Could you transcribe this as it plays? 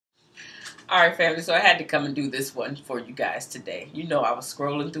Alright, family, so I had to come and do this one for you guys today. You know, I was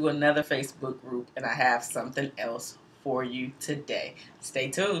scrolling through another Facebook group, and I have something else for you today. Stay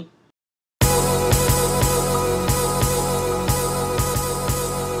tuned.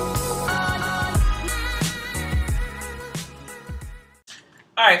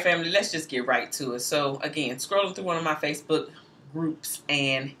 Alright, family, let's just get right to it. So, again, scrolling through one of my Facebook groups,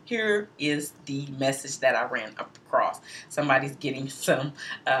 and here is the message that I ran across. Somebody's getting some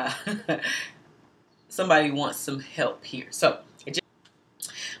somebody wants some help here. So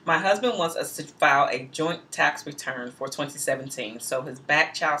my husband wants us to file a joint tax return for 2017 so his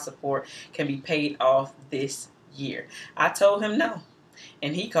back child support can be paid off this year. I told him no,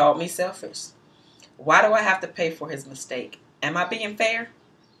 and he called me selfish. Why do I have to pay for his mistake? Am I being fair?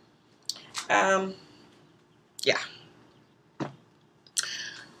 Yeah.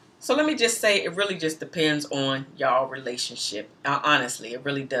 So let me just say, it really just depends on y'all relationship. Honestly, it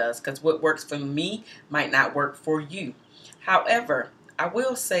really does. Because what works for me might not work for you. However, I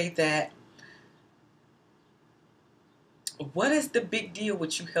will say that, what is the big deal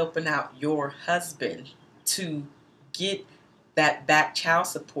with you helping out your husband to get that back child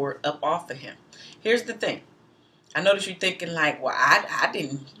support up off of him? Here's the thing. I notice you're thinking like, well, I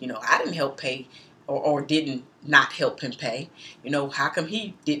didn't help pay or didn't not help him pay. How come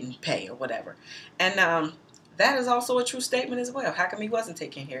he didn't pay or whatever? And that is also a true statement as well. How come he wasn't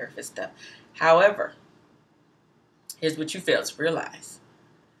taking care of his stuff? However, here's what you fail to realize.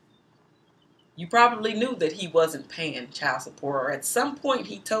 You probably knew that he wasn't paying child support, or at some point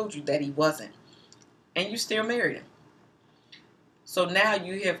he told you that he wasn't, and you still married him. So now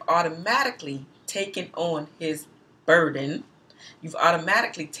you have automatically taken on his burden. You've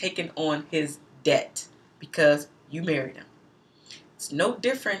automatically taken on his debt because you married him. It's no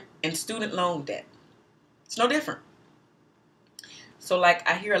different in student loan debt. It's no different. So like,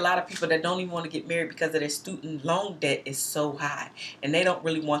 I hear a lot of people that don't even want to get married because of their student loan debt is so high, and they don't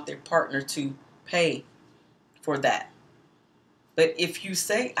really want their partner to pay for that. But if you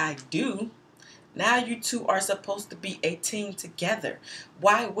say I do, now you two are supposed to be a team together.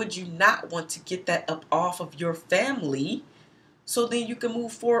 Why would you not want to get that up off of your family so then you can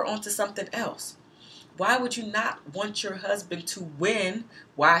move forward onto something else? Why would you not want your husband to win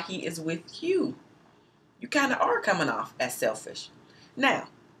while he is with you? You kind of are coming off as selfish. Now,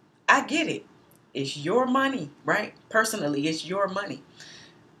 I get it. It's your money, right? Personally, it's your money.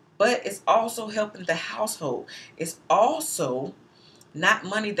 But it's also helping the household. It's also not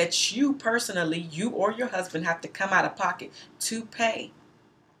money that you personally, you or your husband, have to come out of pocket to pay.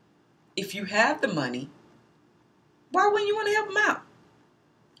 If you have the money, why wouldn't you want to help him out?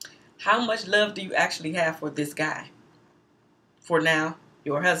 How much love do you actually have for this guy? For now,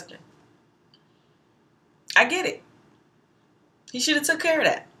 your husband. I get it. He should have took care of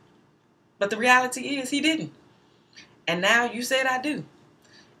that. But the reality is he didn't. And now you said I do.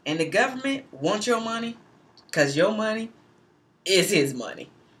 And the government wants your money because your money is his money.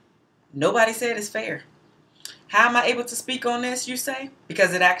 Nobody said it's fair. How am I able to speak on this, you say?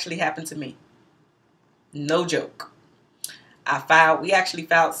 Because it actually happened to me. No joke. We actually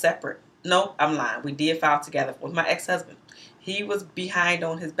filed separate. No, I'm lying. We did file together with my ex-husband. He was behind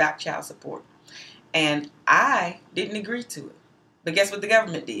on his back child support. And I didn't agree to it. But guess what the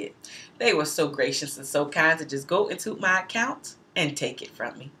government did? They were so gracious and so kind to just go into my account and take it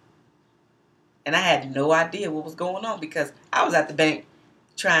from me. And I had no idea what was going on because I was at the bank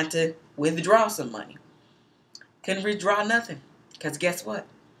trying to withdraw some money. Couldn't withdraw nothing because guess what?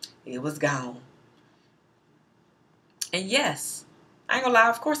 It was gone. And yes, I ain't gonna lie,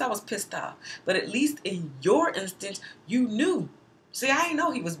 of course I was pissed off. But at least in your instance, you knew. See, I didn't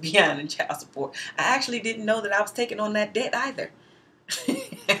know he was behind in child support. I actually didn't know that I was taking on that debt either.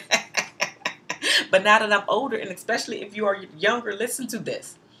 But now that I'm older, and especially if you are younger, listen to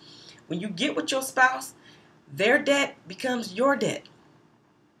this. When you get with your spouse, their debt becomes your debt.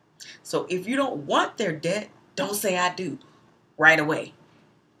 So if you don't want their debt, don't say I do right away.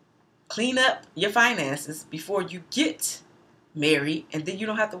 Clean up your finances before you get married, and then you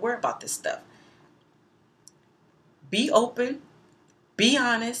don't have to worry about this stuff. Be open, be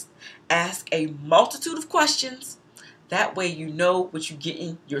honest, ask a multitude of questions. That way you know what you're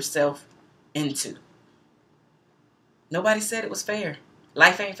getting yourself into. Nobody said it was fair.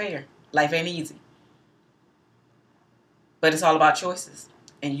 Life ain't fair. Life ain't easy. But it's all about choices.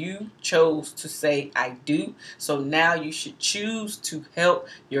 And you chose to say I do. So now you should choose to help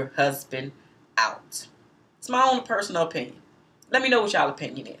your husband out. It's my own personal opinion. Let me know what y'all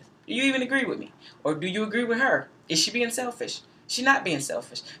opinion is. Do you even agree with me? Or do you agree with her? Is she being selfish? She's not being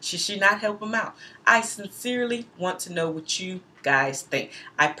selfish. Should she not help him out? I sincerely want to know what you guys think.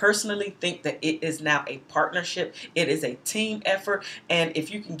 I personally think that it is now a partnership. It is a team effort. And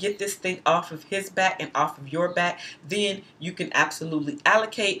if you can get this thing off of his back and off of your back, then you can absolutely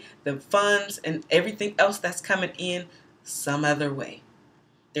allocate the funds and everything else that's coming in some other way.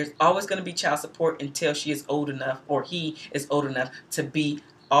 There's always going to be child support until she is old enough or he is old enough to be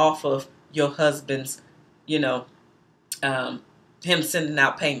off of your husband's, you know, him sending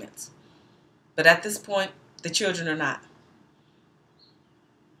out payments. But at this point, the children are not.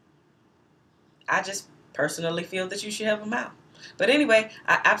 I just personally feel that you should help them out. But anyway,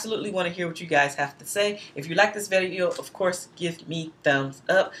 I absolutely want to hear what you guys have to say. If you like this video, of course, give me thumbs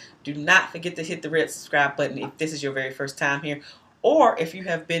up. Do not forget to hit the red subscribe button if this is your very first time here. Or if you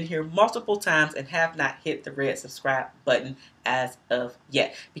have been here multiple times and have not hit the red subscribe button as of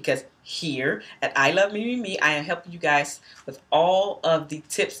yet. Because here at I Love Me, Me, I am helping you guys with all of the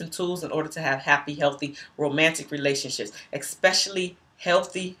tips and tools in order to have happy, healthy, romantic relationships. Especially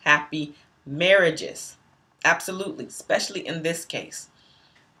healthy, happy marriages. Absolutely, especially in this case.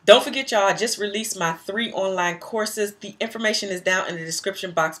 Don't forget, y'all, I just released my 3 online courses. The information is down in the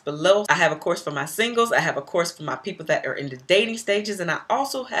description box below. I have a course for my singles. I have a course for my people that are in the dating stages. And I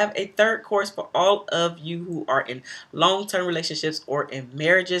also have a 3rd course for all of you who are in long-term relationships or in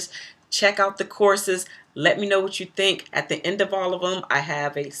marriages. Check out the courses. Let me know what you think. At the end of all of them, I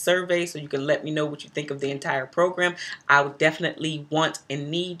have a survey so you can let me know what you think of the entire program. I would definitely want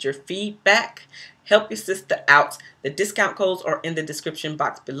and need your feedback. Help your sister out. The discount codes are in the description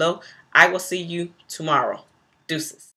box below. I will see you tomorrow. Deuces.